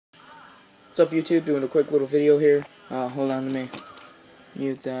What's up, YouTube? Doing a quick little video here. Hold on, let me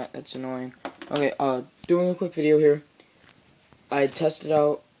mute that. That's annoying. Okay, doing a quick video here. I tested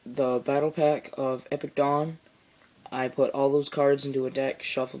out the battle pack of Epic Dawn. I put all those cards into a deck,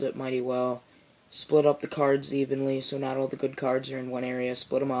 shuffled it mighty well, split up the cards evenly so not all the good cards are in one area,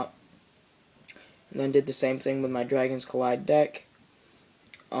 split them up. And then did the same thing with my Dragons Collide deck.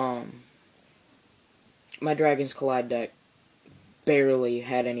 My Dragons Collide deck barely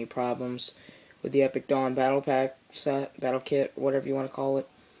had any problems with the Epic Dawn battle pack set, battle kit, whatever you want to call it.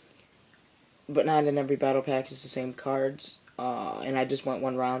 But not in every battle pack is the same cards. And I just went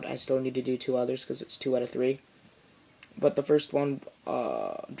one round. I still need to do 2 others because it's 2 out of 3. But the first one,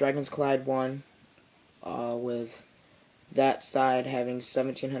 Dragons Collide won, with that side having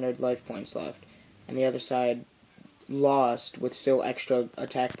 1,700 life points left, and the other side lost with still extra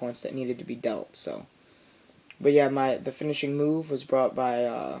attack points that needed to be dealt. So, but yeah, the finishing move was brought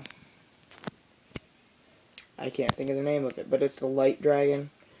by I can't think of the name of it, but it's the Light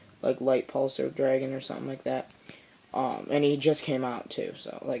Dragon, like Light Pulsar Dragon or something like that. And he just came out too,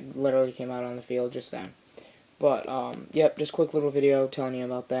 so like literally came out on the field just then. But yep, just quick little video telling you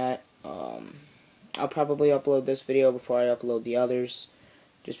about that. I'll probably upload this video before I upload the others,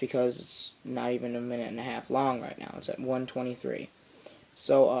 just because it's not even a minute and a half long right now. It's at 1:23.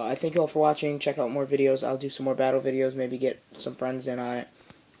 So I thank you all for watching. Check out more videos. I'll do some more battle videos. Maybe get some friends in on it.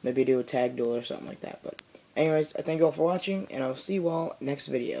 Maybe do a tag duel or something like that. But anyways, I thank you all for watching, and I'll see you all next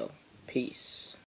video. Peace.